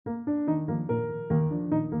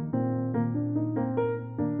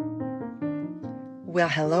Well,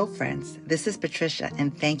 hello, friends. This is Patricia,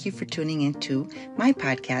 and thank you for tuning into my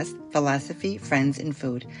podcast, Philosophy, Friends, and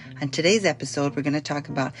Food. On today's episode, we're going to talk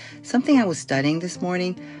about something I was studying this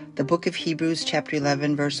morning, the book of Hebrews, chapter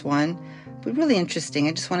 11, verse 1. But really interesting.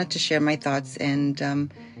 I just wanted to share my thoughts and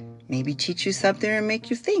maybe teach you something or make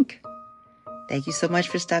you think. Thank you so much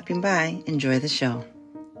for stopping by. Enjoy the show.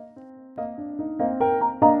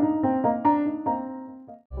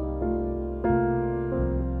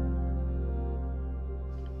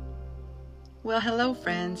 Well, hello,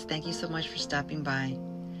 friends. Thank you so much for stopping by.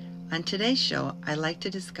 On today's show, I'd like to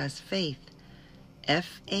discuss faith.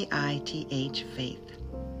 F-A.I.T.H, faith.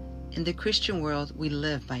 In the Christian world, we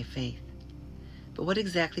live by faith. But what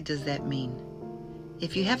exactly does that mean?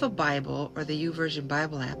 If you have a Bible or the YouVersion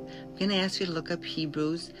Bible app, I'm going to ask you to look up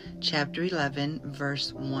Hebrews chapter 11,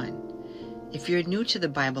 verse 1. If you're new to the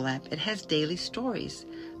Bible app, it has daily stories,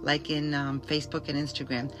 like in Facebook and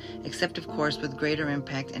Instagram, except of course with greater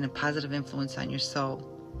impact and a positive influence on your soul.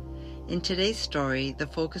 In today's story, the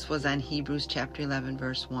focus was on Hebrews chapter 11,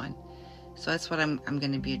 verse 1. So that's what I'm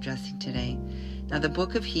going to be addressing today. Now, the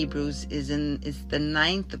book of Hebrews is the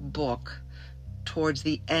ninth book towards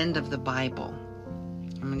the end of the Bible.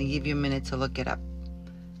 I'm going to give you a minute to look it up.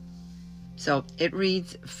 So it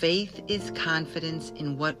reads, faith is confidence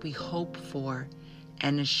in what we hope for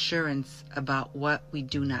and assurance about what we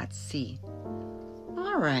do not see.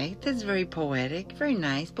 All right, that's very poetic, very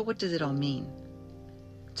nice, but what does it all mean?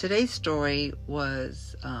 Today's story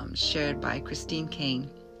was shared by Christine Kane.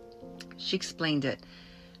 She explained it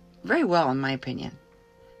very well, in my opinion.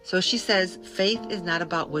 So she says, faith is not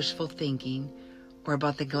about wishful thinking or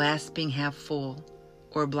about the glass being half full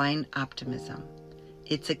or blind optimism.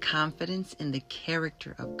 It's a confidence in the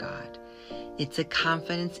character of God. It's a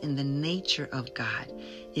confidence in the nature of God.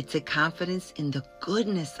 It's a confidence in the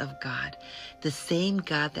goodness of God. The same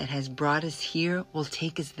God that has brought us here will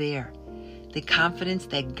take us there. The confidence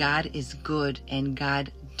that God is good and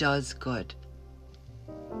God does good.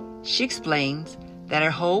 She explains that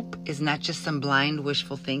our hope is not just some blind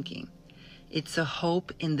wishful thinking. It's a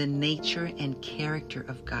hope in the nature and character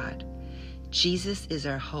of God. Jesus is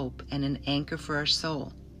our hope and an anchor for our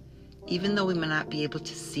soul. Even though we may not be able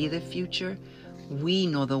to see the future, we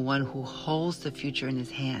know the one who holds the future in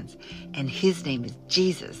his hands, and his name is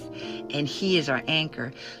Jesus, and he is our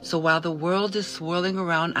anchor. So while the world is swirling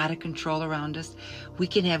around out of control around us, we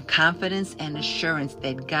can have confidence and assurance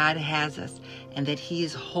that God has us and that he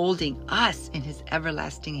is holding us in his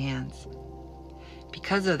everlasting hands.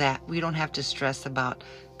 Because of that, we don't have to stress about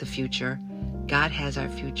the future. God has our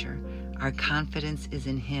future. Our confidence is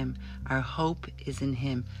in him. Our hope is in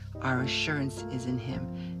him. Our assurance is in him.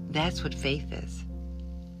 That's what faith is.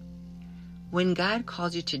 When God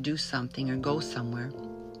calls you to do something or go somewhere,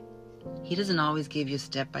 he doesn't always give you a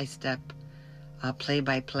step-by-step,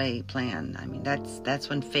 play-by-play plan. I mean, that's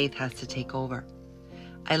when faith has to take over.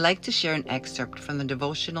 I like to share an excerpt from the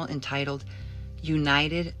devotional entitled,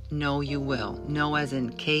 United, Know You Will. Know as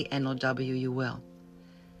in K-N-O-W, you will.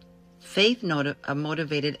 Faith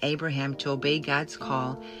motivated Abraham to obey God's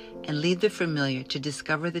call and leave the familiar to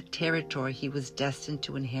discover the territory he was destined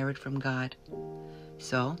to inherit from God.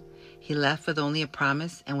 So, he left with only a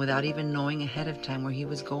promise and without even knowing ahead of time where he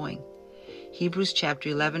was going. Hebrews chapter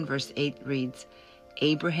 11 verse 8 reads,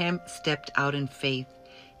 Abraham stepped out in faith.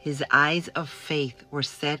 His eyes of faith were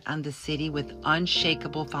set on the city with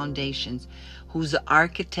unshakable foundations, whose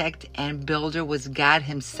architect and builder was God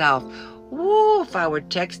himself. Woo, if I were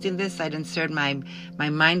texting this, I'd insert my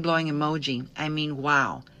mind-blowing emoji. I mean,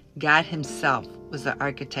 wow. God himself was the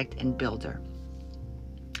architect and builder.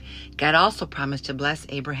 God also promised to bless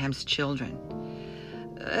Abraham's children.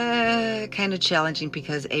 Kind of challenging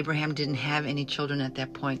because Abraham didn't have any children at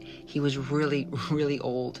that point. He was really, really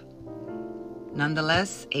old.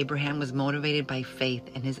 Nonetheless, Abraham was motivated by faith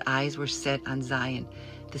and his eyes were set on Zion,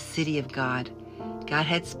 the city of God. God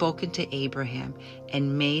had spoken to Abraham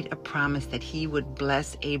and made a promise that he would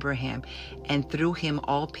bless Abraham, and through him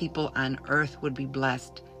all people on earth would be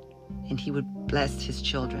blessed, and he would bless his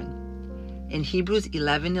children. In Hebrews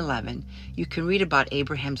 11:11, you can read about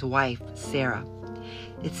Abraham's wife, Sarah.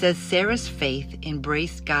 It says, Sarah's faith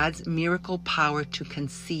embraced God's miracle power to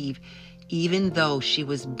conceive, even though she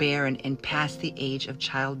was barren and past the age of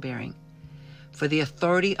childbearing. For the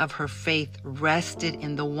authority of her faith rested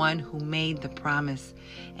in the one who made the promise,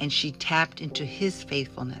 and she tapped into his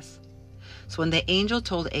faithfulness. So when the angel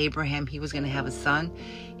told Abraham he was going to have a son,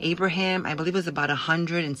 Abraham, I believe, was about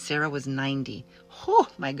 100 and Sarah was 90. Oh,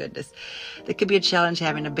 my goodness. That could be a challenge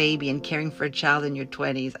having a baby and caring for a child in your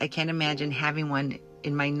 20s. I can't imagine having one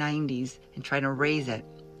in my 90s and trying to raise it.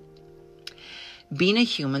 Being a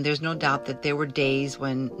human, there's no doubt that there were days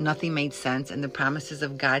when nothing made sense and the promises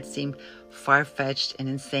of God seemed far-fetched and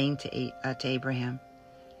insane to Abraham.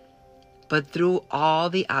 But through all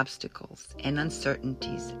the obstacles and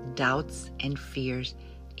uncertainties, doubts and fears,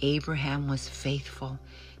 Abraham was faithful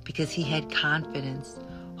because he had confidence,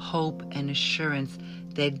 hope, and assurance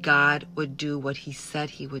that God would do what he said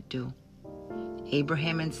he would do.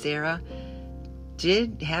 Abraham and Sarah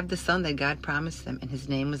did have the son that God promised them, and his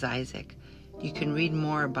name was Isaac. You can read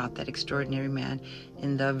more about that extraordinary man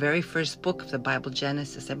in the very first book of the Bible,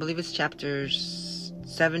 Genesis. I believe it's chapters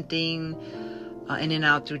 17 in and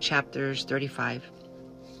out through chapters 35.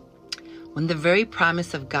 When the very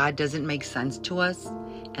promise of God doesn't make sense to us,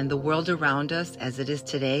 and the world around us, as it is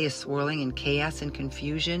today, is swirling in chaos and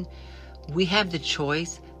confusion, we have the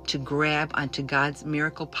choice to grab onto God's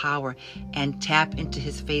miracle power and tap into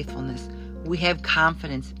his faithfulness. We have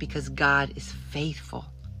confidence because God is faithful.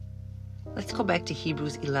 Let's go back to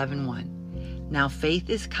Hebrews 11:1. Now faith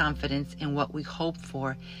is confidence in what we hope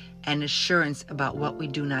for and assurance about what we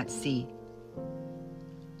do not see.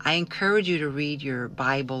 I encourage you to read your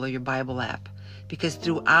Bible or your Bible app, because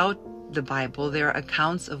throughout the Bible there are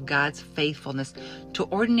accounts of God's faithfulness to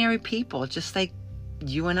ordinary people just like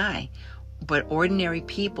you and I, but ordinary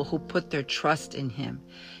people who put their trust in him.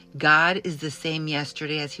 God is the same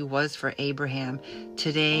yesterday as he was for Abraham,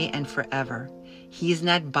 today and forever. He is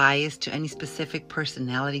not biased to any specific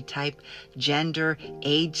personality type, gender,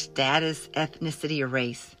 age, status, ethnicity, or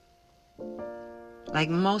race. Like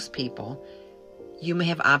most people, you may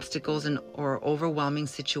have obstacles or overwhelming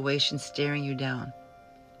situations staring you down.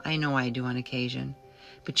 I know I do on occasion.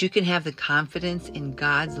 But you can have the confidence in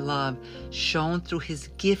God's love shown through his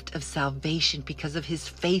gift of salvation because of his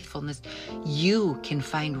faithfulness. You can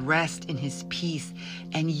find rest in his peace,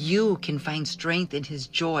 and you can find strength in his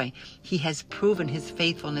joy. He has proven his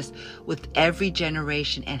faithfulness with every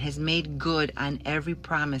generation and has made good on every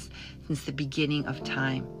promise since the beginning of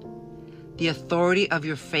time. The authority of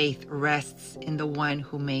your faith rests in the one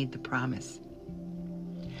who made the promise.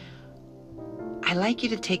 I'd like you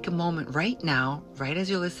to take a moment right now, right as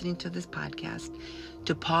you're listening to this podcast,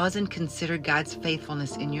 to pause and consider God's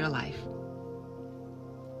faithfulness in your life.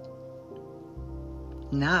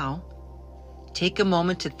 Now, take a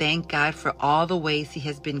moment to thank God for all the ways he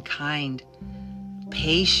has been kind,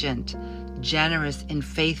 patient, generous, and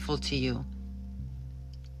faithful to you.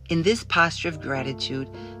 In this posture of gratitude,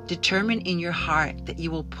 determine in your heart that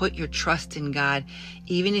you will put your trust in God,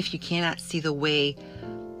 even if you cannot see the way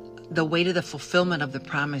to the fulfillment of the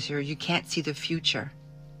promise, or you can't see the future.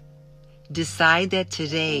 Decide that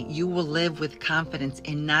today you will live with confidence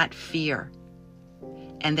and not fear.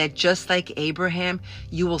 And that just like Abraham,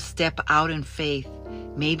 you will step out in faith,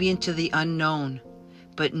 maybe into the unknown,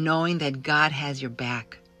 but knowing that God has your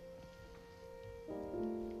back.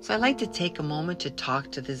 So I'd like to take a moment to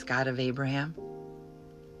talk to this God of Abraham.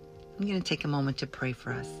 I'm going to take a moment to pray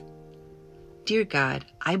for us. Dear God,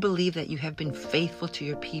 I believe that you have been faithful to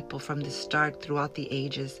your people from the start throughout the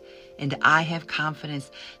ages, and I have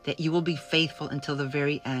confidence that you will be faithful until the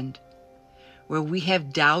very end. Where we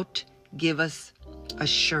have doubt, give us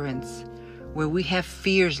assurance. Where we have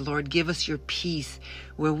fears, Lord, give us your peace.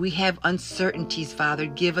 Where we have uncertainties, Father,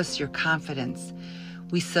 give us your confidence.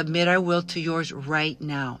 We submit our will to yours right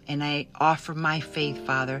now, and I offer my faith,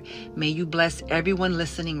 Father. May you bless everyone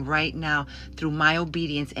listening right now through my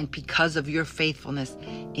obedience and because of your faithfulness.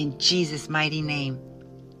 In Jesus' mighty name,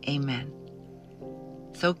 amen.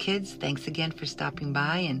 So kids, thanks again for stopping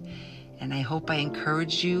by, and I hope I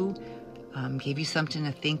encouraged you, gave you something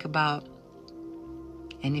to think about.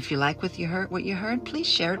 And if you like what you heard, please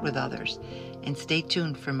share it with others. And stay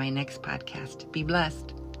tuned for my next podcast. Be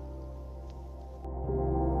blessed.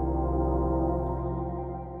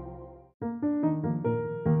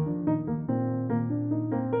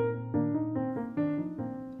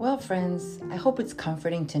 Well, friends, I hope it's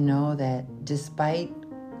comforting to know that despite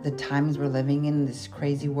the times we're living in, this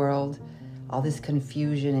crazy world, all this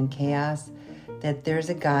confusion and chaos, that there's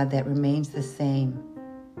a God that remains the same.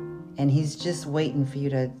 And he's just waiting for you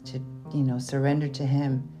to surrender to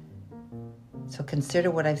him. So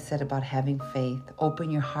consider what I've said about having faith. Open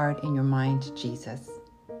your heart and your mind to Jesus.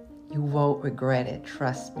 You won't regret it.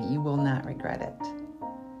 Trust me, you will not regret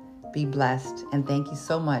it. Be blessed, and thank you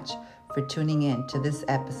so much for tuning in to this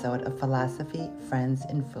episode of Philosophy, Friends,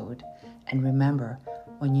 and Food. And remember,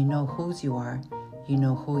 when you know whose you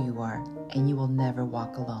know who you are, and you will never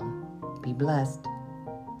walk alone. Be blessed.